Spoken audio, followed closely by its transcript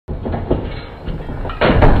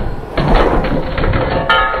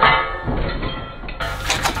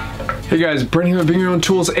Hey guys, Brent here with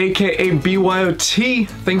BYOTools, aka BYOT.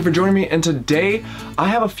 Thank you for joining me, and today I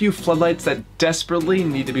have a few floodlights that desperately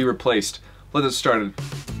need to be replaced. Let's get started.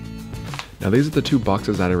 Now these are the two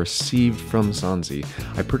boxes that I received from Sansi.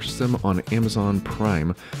 I purchased them on Amazon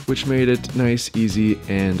Prime, which made it nice, easy,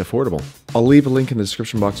 and affordable. I'll leave a link in the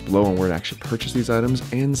description box below on where to actually purchase these items,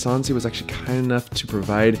 and Sansi was actually kind enough to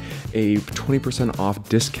provide a 20% off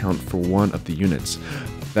discount for one of the units.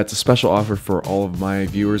 That's a special offer for all of my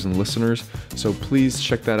viewers and listeners, so please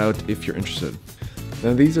check that out if you're interested.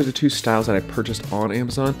 Now these are the two styles that I purchased on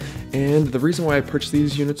Amazon, and the reason why I purchased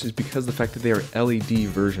these units is because of the fact that they are LED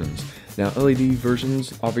versions. Now LED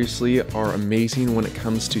versions obviously are amazing when it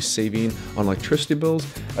comes to saving on electricity bills,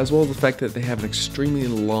 as well as the fact that they have an extremely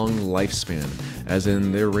long lifespan, as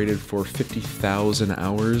in they're rated for 50,000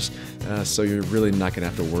 hours, so you're really not going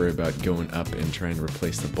to have to worry about going up and trying to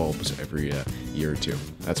replace the bulbs every year or two,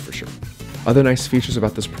 that's for sure. Other nice features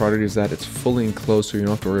about this product is that it's fully enclosed, so you don't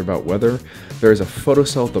have to worry about weather. There is a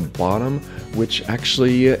photocell at the bottom, which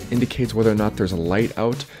actually indicates whether or not there's a light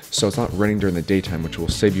out, so it's not running during the daytime, which will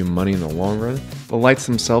save you money in the long run. The lights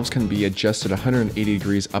themselves can be adjusted 180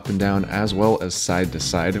 degrees up and down, as well as side to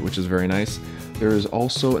side, which is very nice. There is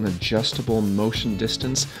also an adjustable motion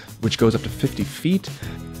distance, which goes up to 50 feet,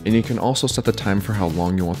 and you can also set the time for how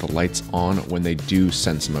long you want the lights on when they do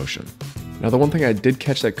sense motion. Now the one thing I did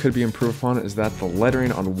catch that could be improved upon is that the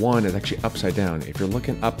lettering on one is actually upside down. If you're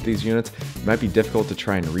looking up these units, it might be difficult to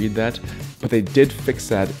try and read that, but they did fix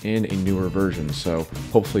that in a newer version, so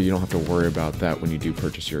hopefully you don't have to worry about that when you do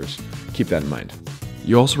purchase yours. Keep that in mind.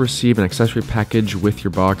 You also receive an accessory package with your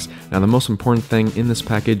box. Now the most important thing in this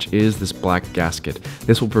package is this black gasket.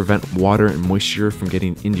 This will prevent water and moisture from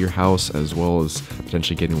getting into your house, as well as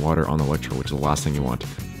potentially getting water on the electrical, which is the last thing you want.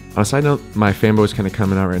 On a side note, my fanboy is kind of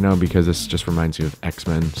coming out right now because this just reminds you of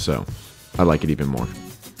X-Men, so I like it even more.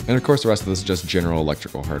 And of course the rest of this is just general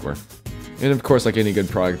electrical hardware. And of course, like any good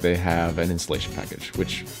product, they have an installation package,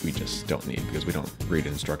 which we just don't need because we don't read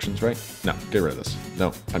instructions, right? No, get rid of this.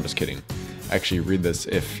 No, I'm just kidding. Actually read this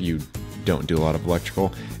if you don't do a lot of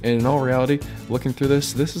electrical. And in all reality, looking through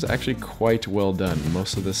this is actually quite well done.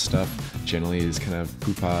 Most of this stuff generally is kind of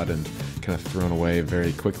poopad and kind of thrown away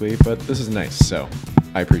very quickly, but this is nice, so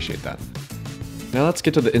I appreciate that. Now let's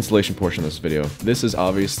get to the installation portion of this video. This is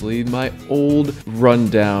obviously my old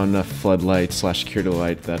rundown floodlight slash security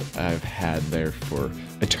light that I've had there for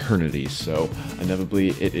eternity, so inevitably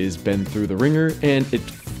it has been through the ringer and it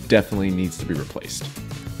definitely needs to be replaced.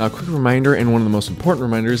 Now a quick reminder, and one of the most important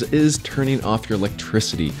reminders, is turning off your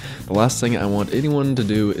electricity. The last thing I want anyone to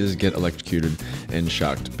do is get electrocuted and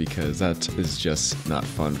shocked, because that is just not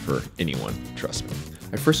fun for anyone, trust me.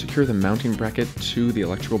 I first secure the mounting bracket to the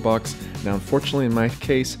electrical box. Now unfortunately in my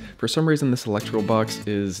case, for some reason this electrical box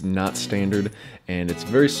is not standard and it's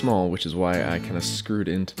very small, which is why I kind of screwed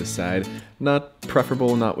into the side. Not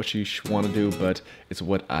preferable, not what you want to do, but it's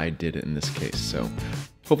what I did in this case. So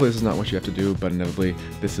hopefully this is not what you have to do, but inevitably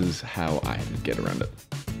this is how I had to get around it.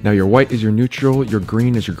 Now your white is your neutral, your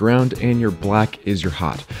green is your ground, and your black is your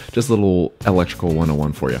hot. Just a little electrical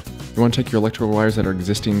 101 for you. You want to take your electrical wires that are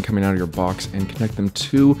existing coming out of your box and connect them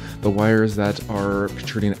to the wires that are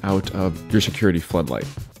protruding out of your security floodlight.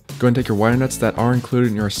 Go and take your wire nuts that are included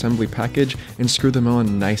in your assembly package and screw them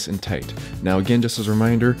on nice and tight. Now again, just as a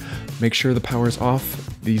reminder, make sure the power is off.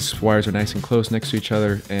 These wires are nice and close next to each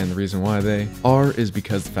other, and the reason why they are is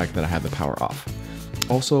because of the fact that I have the power off.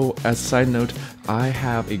 Also, as a side note, I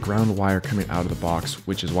have a ground wire coming out of the box,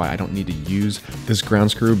 which is why I don't need to use this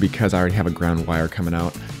ground screw because I already have a ground wire coming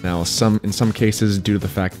out. Now, in some cases, due to the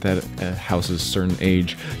fact that a house is a certain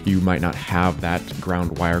age, you might not have that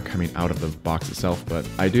ground wire coming out of the box itself, but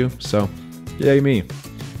I do, so yay me.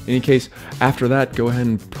 In any case, after that, go ahead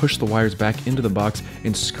and push the wires back into the box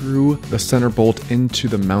and screw the center bolt into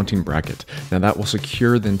the mounting bracket. Now that will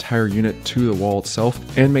secure the entire unit to the wall itself,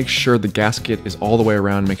 and make sure the gasket is all the way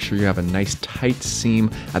around. Make sure you have a nice tight seam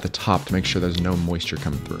at the top to make sure there's no moisture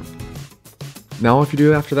coming through. Now all you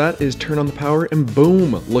do after that is turn on the power and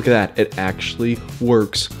boom, look at that, it actually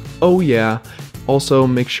works. Oh yeah. Also,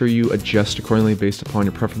 make sure you adjust accordingly based upon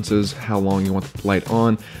your preferences, how long you want the light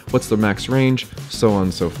on, what's the max range, so on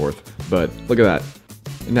and so forth. But look at that.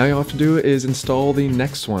 And now all you have to do is install the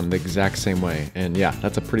next one the exact same way. And yeah,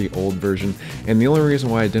 that's a pretty old version. And the only reason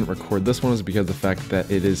why I didn't record this one is because of the fact that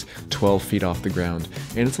it is 12 feet off the ground.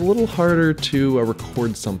 And it's a little harder to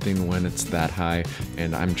record something when it's that high.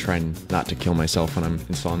 And I'm trying not to kill myself when I'm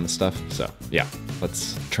installing this stuff. So yeah,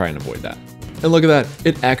 let's try and avoid that. And look at that,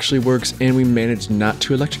 it actually works and we managed not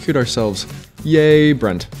to electrocute ourselves. Yay,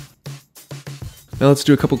 Brent. Now let's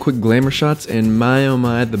do a couple quick glamour shots, and my oh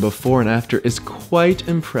my, the before and after is quite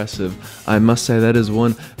impressive. I must say that is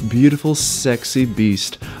one beautiful, sexy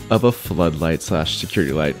beast of a floodlight slash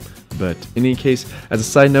security light. But in any case, as a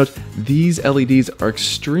side note, these LEDs are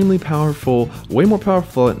extremely powerful, way more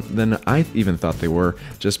powerful than I even thought they were,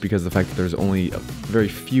 just because of the fact that there's only a very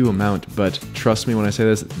few amount, but trust me when I say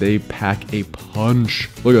this, they pack a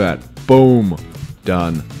punch. Look at that, boom,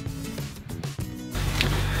 done.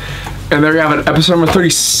 And there you have it, episode number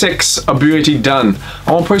 36 of BYOT done.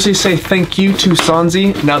 I want to personally say thank you to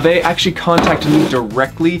Sansi. Now they actually contacted me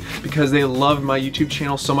directly because they loved my YouTube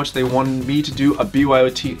channel so much they wanted me to do a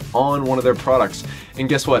BYOT on one of their products. And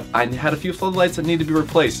guess what? I had a few floodlights that needed to be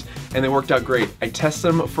replaced and they worked out great. I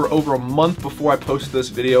tested them for over a month before I posted this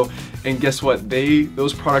video, and guess what?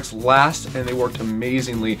 Those products last and they worked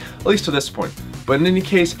amazingly, at least to this point. But in any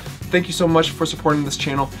case, thank you so much for supporting this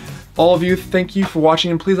channel. All of you, thank you for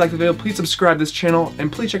watching, and please like the video, please subscribe to this channel, and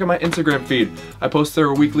please check out my Instagram feed. I post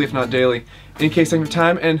there weekly, if not daily. In any case, thank you for your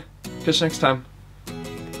time, and catch you next time.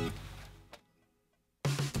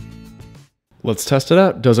 Let's test it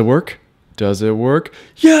out. Does it work? Does it work?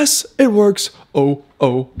 Yes, it works. Oh,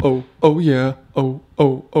 oh, oh, oh yeah. Oh,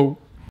 oh, oh.